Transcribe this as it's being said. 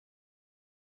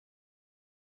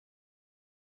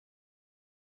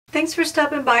Thanks for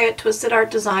stopping by at Twisted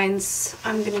Art Designs.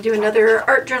 I'm going to do another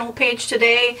art journal page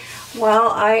today while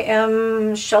I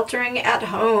am sheltering at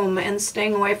home and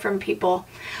staying away from people.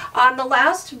 On the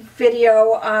last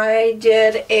video I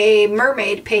did a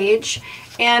mermaid page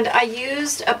and I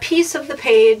used a piece of the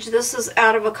page. This is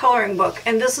out of a coloring book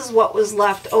and this is what was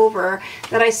left over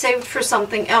that I saved for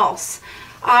something else.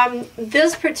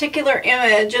 This particular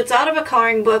image, it's out of a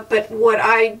coloring book, but what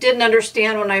I didn't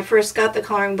understand when I first got the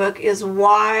coloring book is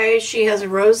why she has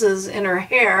roses in her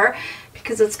hair,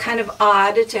 because it's kind of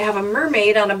odd to have a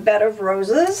mermaid on a bed of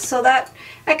roses, so that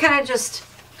kind of just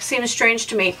seems strange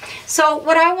to me. So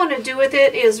what I want to do with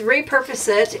it is repurpose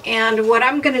it, and what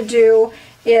I'm going to do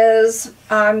is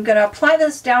I'm going to apply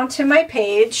this down to my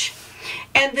page,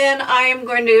 and then I am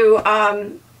going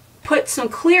to put some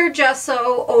clear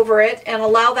gesso over it and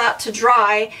allow that to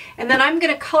dry, and then I'm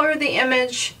going to color the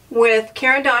image with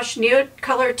Caran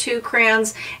Neocolor II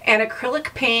crayons and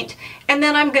acrylic paint, and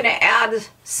then I'm going to add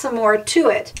some more to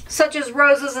it, such as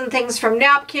roses and things from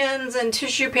napkins and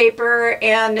tissue paper,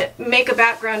 and make a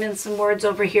background and some words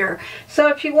over here. So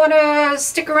if you want to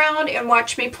stick around and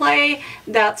watch me play,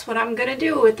 that's what I'm going to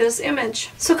do with this image.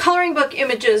 So coloring book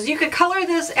images, you could color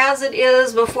this as it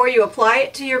is before you apply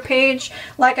it to your page.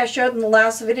 Like I showed in the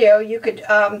last video, you could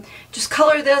just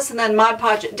color this and then Mod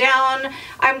Podge it down.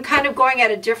 I'm kind of going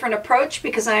at a different approach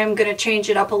because I am going to change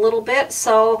it up a little bit,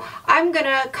 so I'm going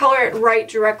to color it right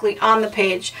directly on the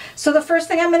page. So the first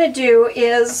thing I'm going to do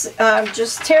is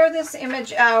just tear this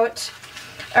image out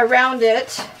around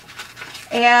it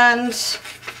and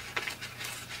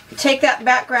take that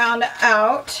background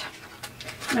out.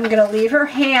 I'm going to leave her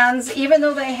hands, even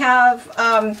though they have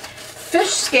fish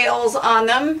scales on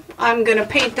them. I'm going to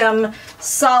paint them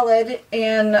solid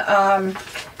in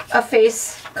a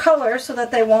face color so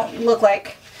that they won't look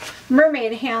like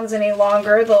mermaid hands any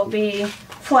longer. They'll be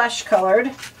flesh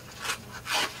colored.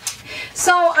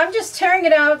 So I'm just tearing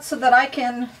it out so that I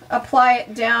can apply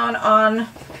it down on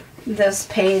this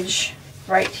page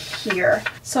right here.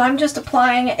 So I'm just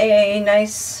applying a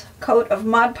nice coat of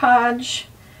Mod Podge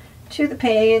to the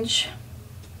page.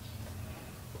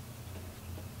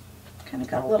 Kind of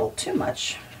got a little too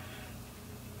much.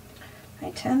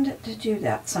 I tend to do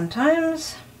that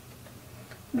sometimes.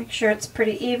 Make sure it's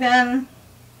pretty even.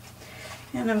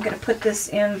 And I'm going to put this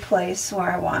in place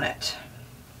where I want it.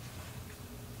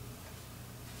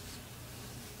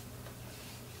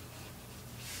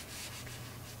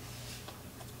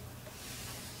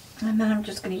 And then I'm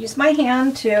just going to use my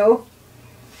hand to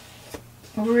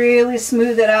really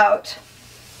smooth it out.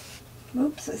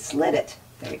 Oops, I slid it.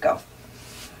 There you go.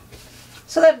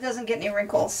 So that it doesn't get any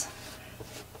wrinkles.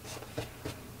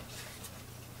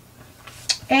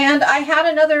 And I had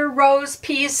another rose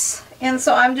piece, and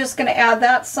so I'm just going to add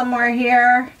that somewhere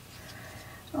here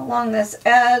along this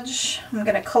edge. I'm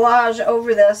going to collage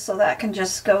over this so that can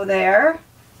just go there,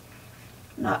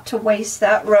 not to waste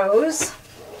that rose.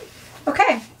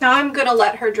 Okay, now I'm going to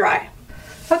let her dry.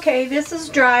 Okay, this is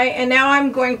dry, and now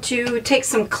I'm going to take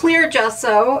some clear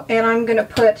gesso and I'm going to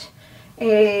put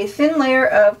a thin layer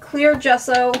of clear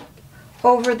gesso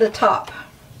over the top.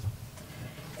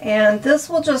 And this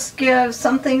will just give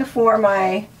something for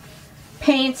my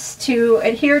paints to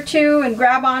adhere to and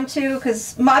grab onto,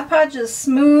 because Mod Podge is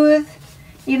smooth.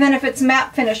 Even if it's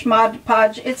matte finish Mod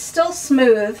Podge, it's still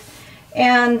smooth.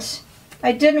 And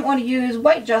I didn't want to use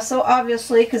white gesso,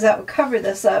 obviously, because that would cover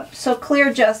this up. So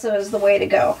clear gesso is the way to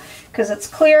go, because it's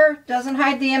clear, doesn't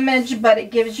hide the image, but it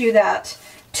gives you that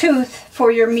tooth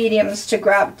for your mediums to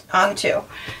grab onto.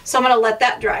 So I'm going to let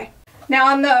that dry. Now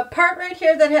on the part right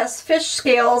here that has fish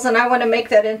scales, and I want to make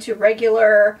that into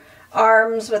regular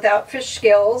arms without fish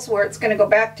scales, where it's going to go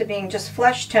back to being just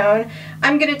flesh tone,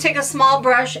 I'm going to take a small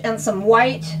brush and some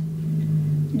white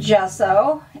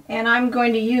gesso, and I'm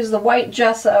going to use the white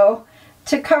gesso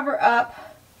to cover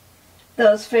up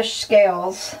those fish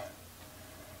scales.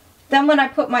 Then when I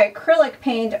put my acrylic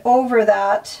paint over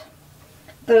that,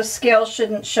 those scales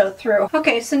shouldn't show through.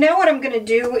 Okay, so now what I'm going to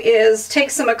do is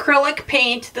take some acrylic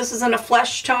paint. This is in a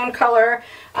flesh tone color.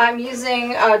 I'm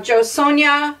using Jo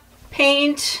Sonja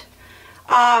paint,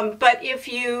 but if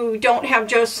you don't have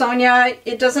Jo Sonja,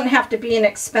 it doesn't have to be an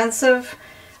expensive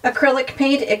acrylic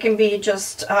paint. It can be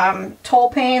just Toll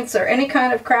paints or any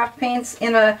kind of craft paints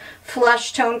in a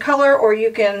flesh tone color, or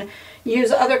you can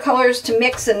use other colors to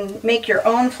mix and make your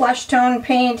own flesh tone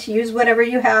paint. Use whatever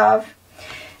you have.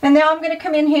 And now I'm going to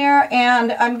come in here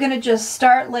and I'm going to just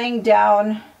start laying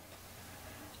down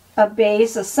a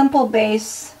base, a simple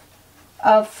base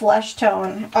of flesh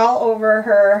tone all over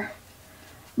her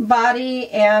body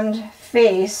and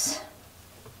face.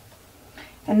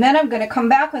 And then I'm going to come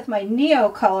back with my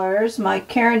Neocolors, my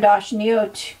Caran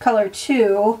Neocolor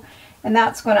II, and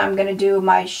that's when I'm going to do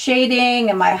my shading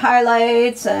and my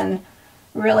highlights and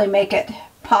really make it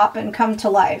pop and come to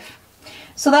life.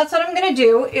 So that's what I'm going to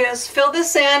do, is fill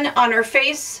this in on her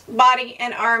face, body,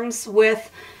 and arms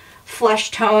with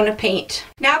flesh tone paint.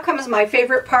 Now comes my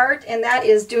favorite part, and that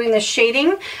is doing the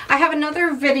shading. I have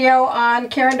another video on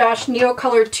Caran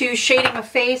Neocolor II shading a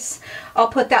face. I'll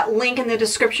put that link in the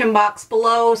description box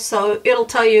below, so it'll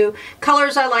tell you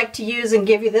colors I like to use and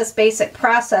give you this basic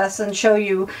process and show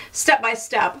you step by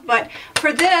step. But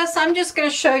for this, I'm just going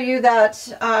to show you that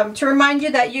to remind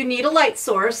you that you need a light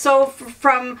source. So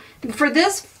for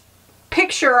this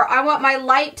picture, I want my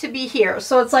light to be here.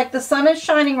 So it's like the sun is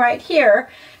shining right here.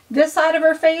 This side of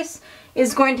her face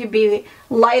is going to be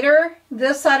lighter.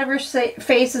 This side of her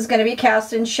face is going to be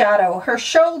cast in shadow. Her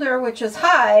shoulder, which is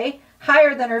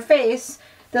higher than her face,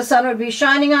 the sun would be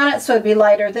shining on it, so it'd be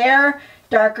lighter there,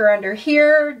 darker under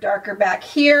here, darker back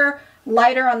here,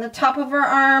 lighter on the top of her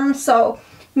arm. So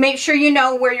make sure you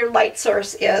know where your light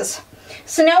source is.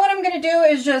 So now what I'm going to do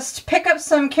is just pick up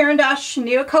some Caran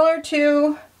Neocolor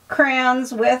II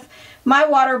crayons with my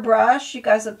water brush. You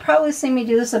guys have probably seen me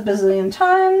do this a bazillion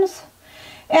times.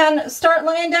 And start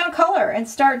laying down color and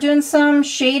start doing some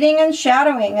shading and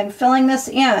shadowing and filling this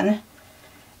in.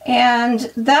 And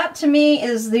that to me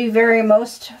is the very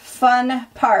most fun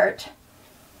part,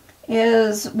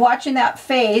 is watching that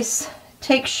face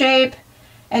take shape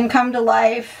and come to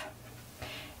life.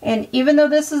 And even though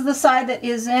this is the side that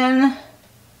is in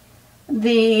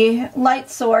the light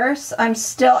source, I'm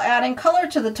still adding color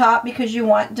to the top because you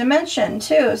want dimension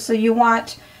too. So you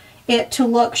want it to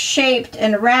look shaped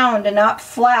and round and not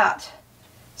flat.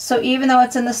 So even though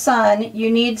it's in the sun, you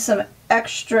need some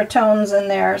extra tones in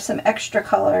there, some extra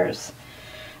colors.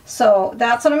 So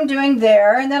that's what I'm doing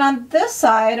there. And then on this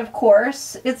side, of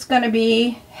course, it's going to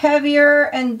be heavier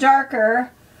and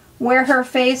darker where her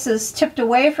face is tipped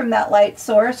away from that light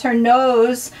source. Her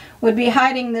nose would be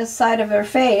hiding this side of her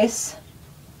face.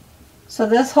 So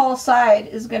this whole side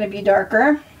is going to be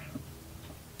darker.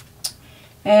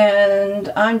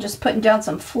 And I'm just putting down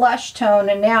some flesh tone,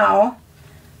 and now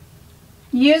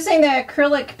using the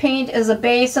acrylic paint as a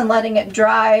base and letting it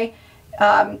dry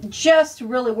just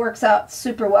really works out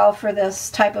super well for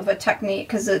this type of a technique,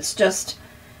 because it's just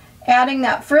adding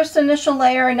that first initial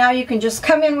layer, and now you can just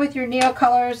come in with your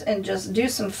Neocolors and just do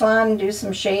some fun, do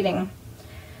some shading.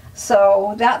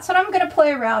 So that's what I'm going to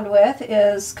play around with,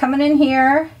 is coming in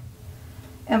here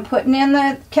and putting in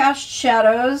the cast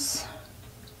shadows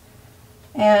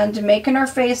and making her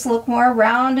face look more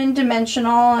round and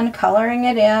dimensional and coloring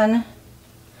it in.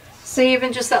 See,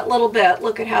 even just that little bit,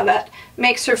 look at how that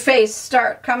makes her face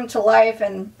come to life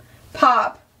and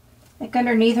pop. Like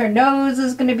underneath her nose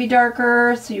is going to be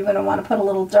darker, so you're going to want to put a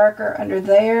little darker under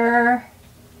there.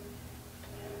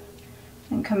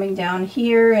 And coming down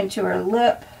here into her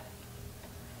lip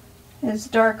is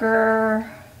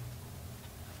darker.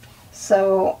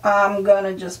 So I'm going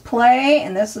to just play,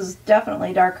 and this is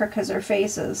definitely darker because her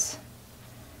face is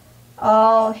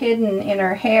all hidden in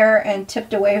her hair and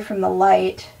tipped away from the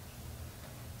light.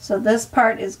 So this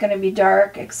part is going to be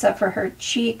dark except for her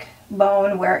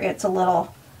cheekbone where it's a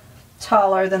little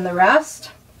taller than the rest.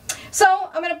 So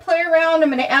I'm going to play around. I'm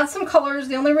going to add some colors.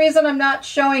 The only reason I'm not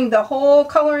showing the whole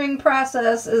coloring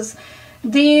process is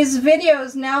these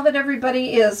videos, now that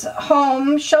everybody is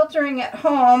home, sheltering at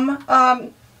home,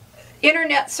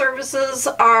 internet services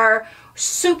are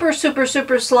super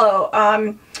slow.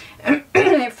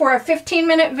 For a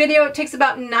 15-minute video, it takes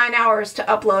about 9 hours to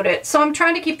upload it. So I'm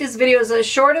trying to keep these videos as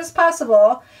short as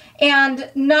possible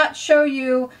and not show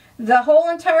you the whole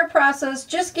entire process.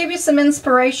 Just give you some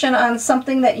inspiration on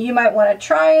something that you might want to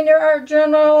try in your art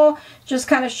journal. Just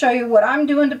kind of show you what I'm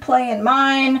doing to play in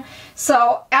mine.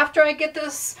 So after I get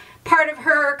this part of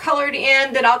her colored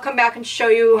in, then I'll come back and show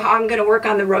you how I'm going to work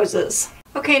on the roses.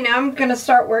 Okay, now I'm going to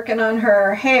start working on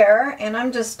her hair, and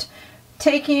I'm just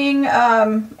taking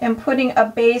and putting a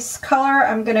base color.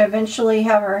 I'm going to eventually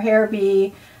have her hair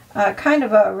be kind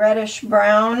of a reddish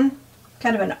brown,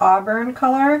 kind of an auburn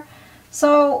color.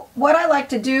 So what I like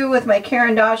to do with my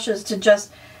Caran is to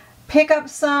just pick up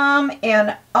some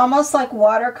and almost like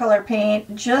watercolor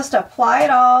paint, just apply it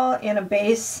all in a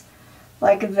base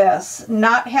like this.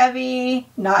 Not heavy,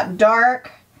 not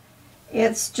dark.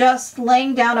 It's just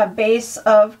laying down a base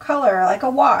of color, like a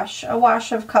wash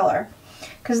of color.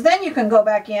 Because then you can go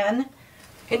back in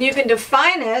and you can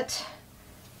define it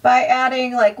by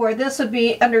adding, like where this would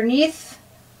be underneath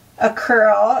a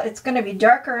curl, it's going to be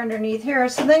darker underneath here.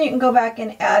 So then you can go back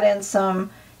and add in some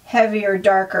heavier,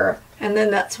 darker. And then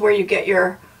that's where you get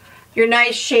your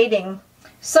nice shading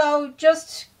So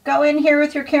just go in here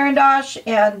with your Caran d'Ache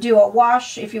and do a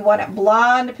wash. If you want it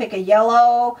blonde, pick a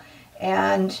yellow,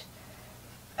 and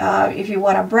if you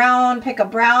want a brown, pick a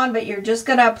brown, but you're just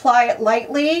going to apply it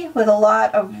lightly with a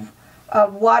lot of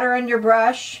water in your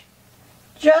brush,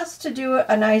 just to do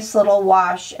a nice little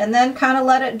wash, and then kind of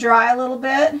let it dry a little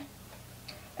bit,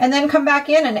 and then come back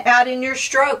in and add in your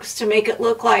strokes to make it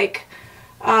look like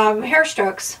hair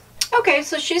strokes. Okay,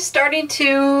 so she's starting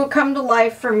to come to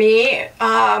life for me.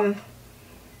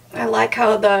 I like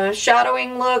how the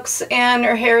shadowing looks, and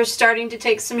her hair is starting to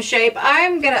take some shape.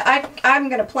 I'm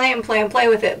gonna play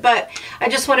with it, but I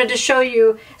just wanted to show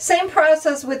you, same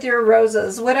process with your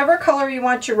roses. Whatever color you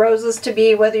want your roses to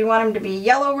be, whether you want them to be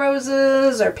yellow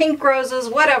roses or pink roses,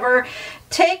 whatever,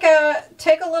 take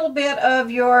a little bit of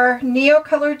your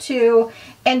Neocolor II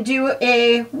and do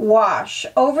a wash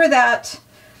over that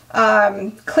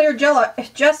clear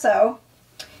gesso.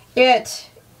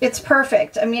 It's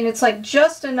perfect. I mean, it's like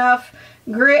just enough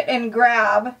grit and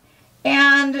grab,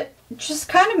 and just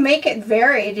kind of make it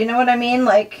varied, you know what I mean?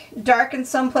 Like dark in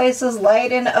some places,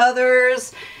 light in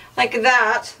others, like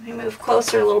that. Let me move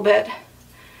closer a little bit.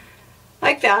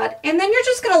 Like that. And then you're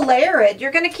just going to layer it.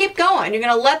 You're going to keep going. You're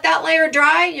going to let that layer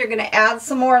dry. You're going to add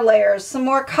some more layers, some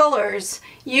more colors.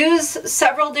 Use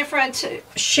several different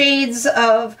shades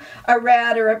of a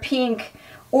red or a pink,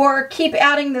 or keep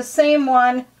adding the same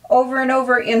one over and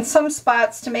over in some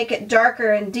spots to make it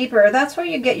darker and deeper. That's where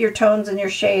you get your tones and your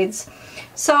shades.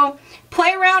 So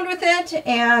play around with it,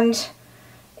 and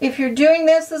if you're doing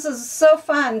this, this is so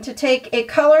fun to take a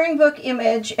coloring book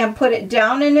image and put it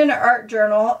down in an art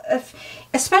journal,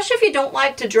 especially if you don't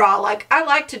like to draw. Like I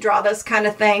like to draw this kind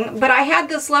of thing, but I had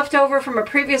this left over from a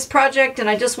previous project and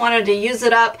I just wanted to use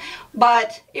it up.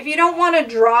 But if you don't want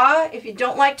to draw, if you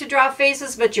don't like to draw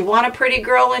faces but you want a pretty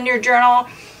girl in your journal,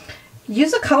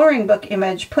 use a coloring book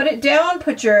image. Put it down,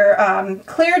 put your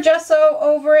clear gesso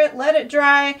over it, let it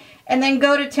dry, and then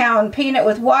go to town. Paint it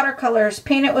with watercolors,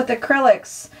 paint it with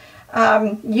acrylics.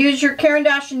 Use your Caran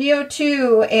d'Ache Neo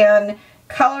 2 and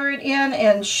color it in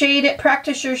and shade it,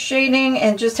 practice your shading,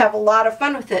 and just have a lot of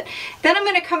fun with it. Then I'm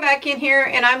going to come back in here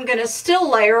and I'm going to still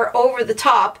layer over the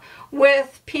top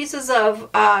with pieces of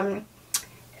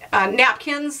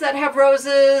napkins that have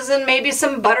roses and maybe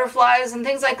some butterflies and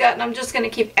things like that, and I'm just going to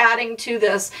keep adding to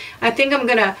this. I think I'm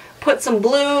going to put some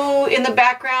blue in the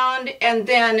background and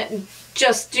then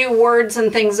just do words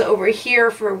and things over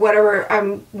here for whatever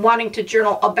I'm wanting to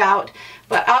journal about.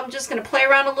 But I'm just going to play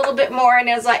around a little bit more, and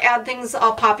as I add things,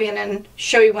 I'll pop in and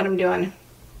show you what I'm doing.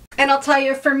 And I'll tell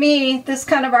you, for me, this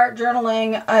kind of art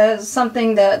journaling is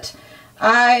something that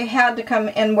I had to come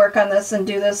and work on this and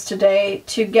do this today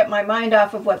to get my mind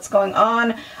off of what's going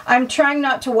on. I'm trying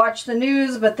not to watch the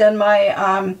news, but then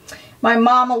my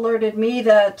mom alerted me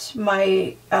that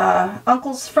my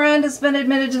uncle's friend has been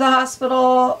admitted to the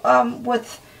hospital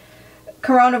with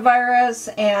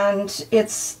coronavirus, and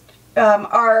it's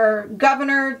our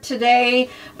governor today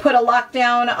put a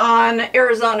lockdown on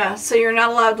Arizona, so you're not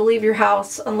allowed to leave your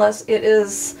house unless it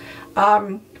is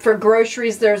for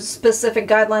groceries. There's specific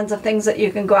guidelines of things that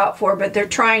you can go out for, but they're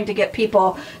trying to get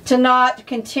people to not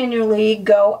continually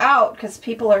go out because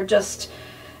people are just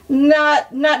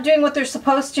not doing what they're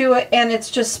supposed to, and it's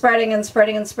just spreading and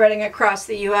spreading and spreading across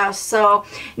the U.S. So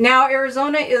now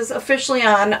Arizona is officially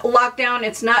on lockdown.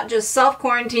 It's not just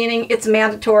self-quarantining, it's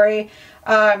mandatory,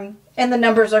 and the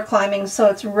numbers are climbing, so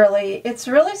it's really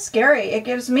scary. It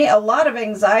gives me a lot of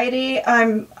anxiety.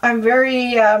 I'm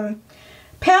very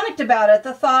panicked about it,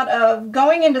 the thought of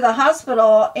going into the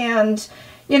hospital and,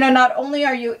 you know, not only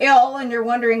are you ill and you're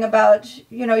wondering about,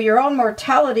 you know, your own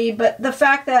mortality, but the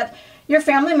fact that your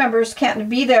family members can't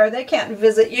be there, they can't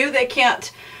visit you, they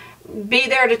can't be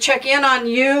there to check in on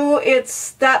you.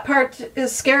 That part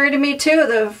is scary to me too.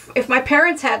 If my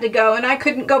parents had to go and I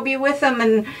couldn't go be with them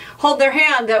and hold their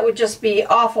hand, that would just be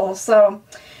awful. So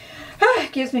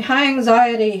it gives me high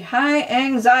anxiety.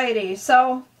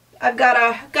 So I've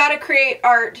gotta create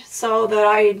art so that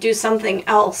I do something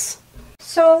else.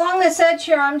 So along this edge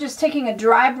here, I'm just taking a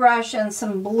dry brush and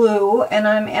some blue, and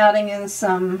I'm adding in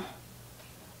some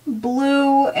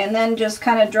blue, and then just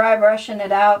kind of dry brushing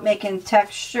it out, making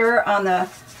texture on the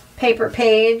paper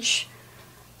page.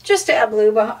 Just to add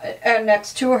blue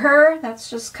next to her. That's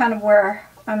just kind of where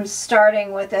I'm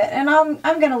starting with it, and I'm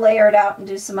gonna layer it out and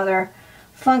do some other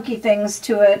funky things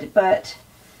to it, but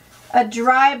a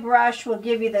dry brush will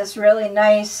give you this really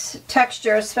nice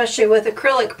texture, especially with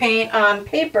acrylic paint on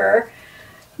paper.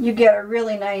 You get a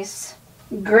really nice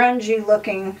grungy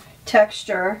looking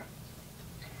texture.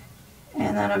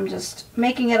 And then I'm just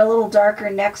making it a little darker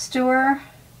next to her.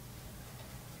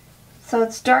 So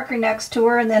it's darker next to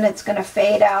her, and then it's going to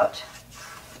fade out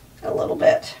a little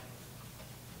bit.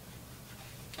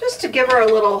 Just to give her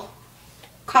a little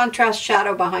contrast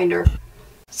shadow behind her.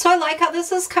 So I like how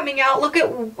this is coming out. Look at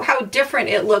how different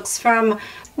it looks from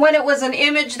when it was an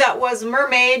image that was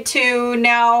mermaid to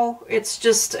now it's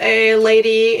just a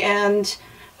lady, and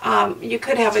you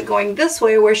could have it going this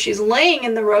way where she's laying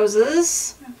in the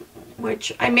roses,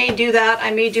 which I may do that.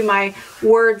 I may do my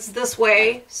words this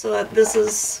way so that this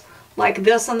is like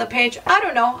this on the page. I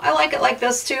don't know. I like it like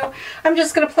this too. I'm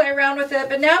just going to play around with it.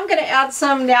 But now I'm going to add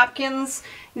some napkins,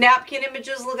 napkin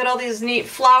images. Look at all these neat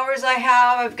flowers I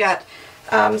have. I've got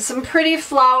some pretty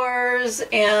flowers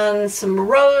and some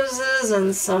roses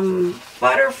and some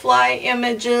butterfly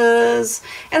images.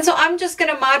 And so I'm just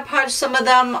going to Mod Podge some of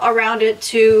them around it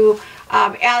to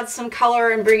add some color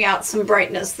and bring out some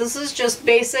brightness. This is just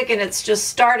basic and it's just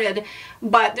started,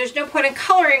 but there's no point in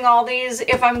coloring all these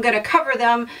if I'm going to cover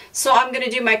them. So I'm going to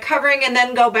do my covering and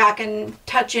then go back and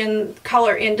touch in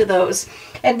color into those.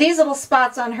 And these little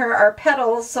spots on her are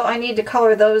petals, so I need to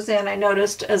color those in, I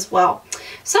noticed as well.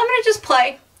 So I'm going to just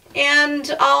play,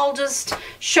 and I'll just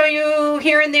show you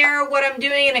here and there what I'm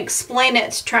doing and explain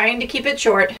it, trying to keep it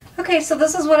short. Okay, so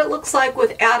this is what it looks like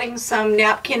with adding some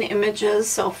napkin images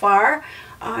so far.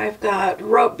 I've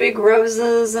got big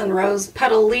roses and rose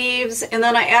petal leaves, and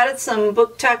then I added some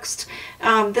book text.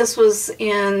 This was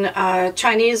in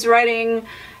Chinese writing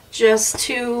just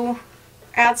to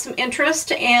add some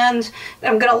interest, and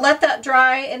I'm going to let that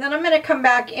dry, and then I'm going to come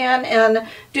back in and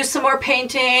do some more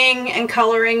painting and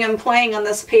coloring and playing on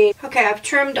this page. Okay, I've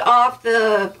trimmed off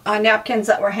the napkins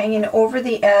that were hanging over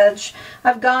the edge.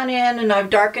 I've gone in and I've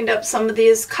darkened up some of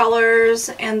these colors,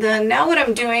 and then now what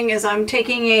I'm doing is I'm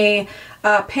taking a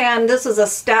pen. This is a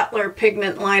Staedtler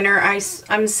pigment liner.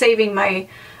 I'm saving my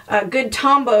good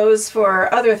Tombos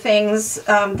for other things.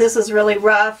 This is really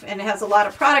rough and it has a lot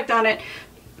of product on it.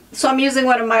 So I'm using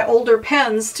one of my older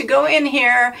pens to go in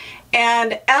here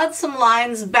and add some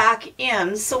lines back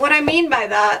in. So what I mean by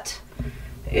that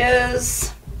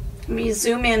is, let me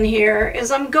zoom in here, is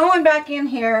I'm going back in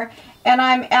here and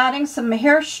I'm adding some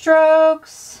hair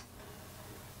strokes,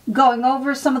 going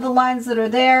over some of the lines that are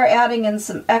there, adding in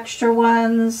some extra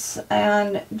ones,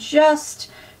 and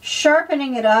just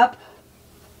sharpening it up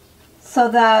so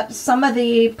that some of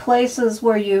the places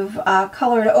where you've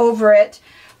colored over it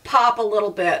pop a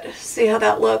little bit. See how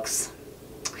that looks?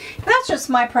 That's just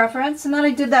my preference. And then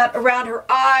I did that around her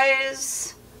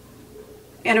eyes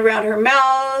and around her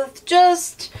mouth,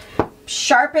 just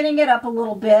sharpening it up a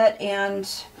little bit and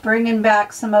bringing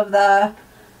back some of the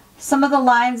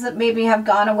lines that maybe have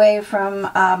gone away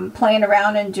from playing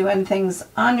around and doing things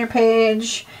on your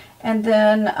page. And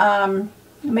then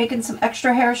making some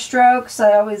extra hair strokes.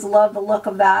 I always love the look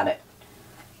of that. It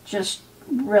just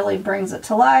really brings it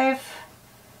to life.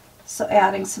 So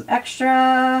adding some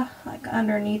extra, like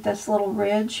underneath this little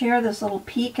ridge here, this little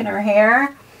peak in her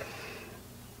hair.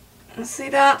 See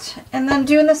that? And then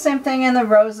doing the same thing in the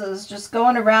roses, just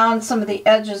going around some of the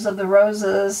edges of the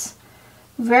roses.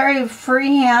 Very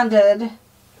free-handed,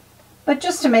 but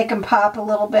just to make them pop a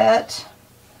little bit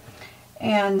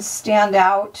and stand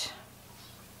out.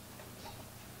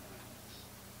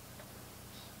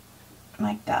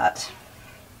 Like that.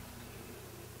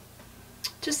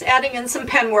 Just adding in some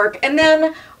pen work. And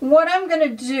then what I'm going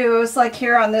to do is, like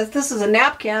here on this is a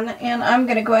napkin, and I'm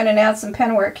going to go in and add some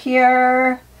pen work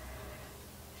here.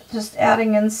 Just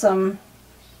adding in some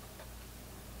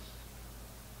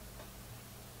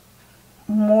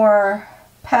more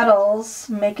petals,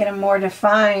 making them more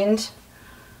defined.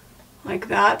 Like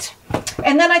that.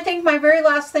 And then I think my very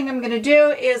last thing I'm going to do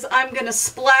is I'm going to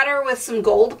splatter with some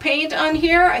gold paint on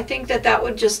here. I think that that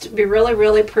would just be really,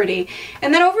 really pretty.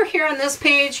 And then over here on this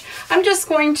page, I'm just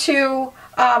going to,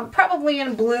 probably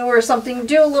in blue or something,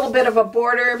 do a little bit of a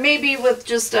border, maybe with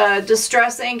just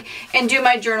distress ink, and do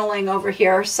my journaling over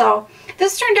here. So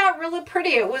this turned out really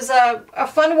pretty. It was a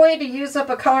fun way to use up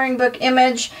a coloring book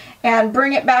image and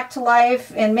bring it back to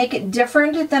life and make it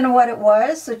different than what it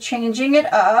was. So changing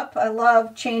it up. I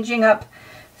love changing up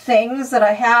things that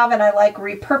I have, and I like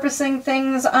repurposing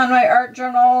things on my art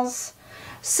journals.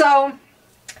 So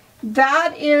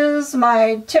that is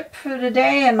my tip for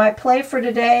today and my play for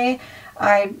today.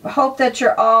 I hope that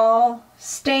you're all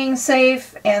staying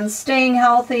safe and staying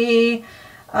healthy.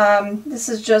 This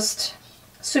is just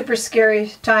super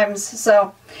scary times.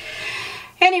 So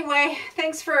anyway,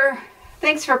 thanks for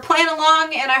playing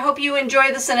along, and I hope you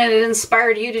enjoyed this and it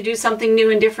inspired you to do something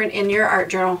new and different in your art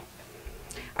journal.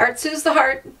 Art soothes the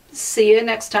heart. See you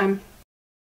next time.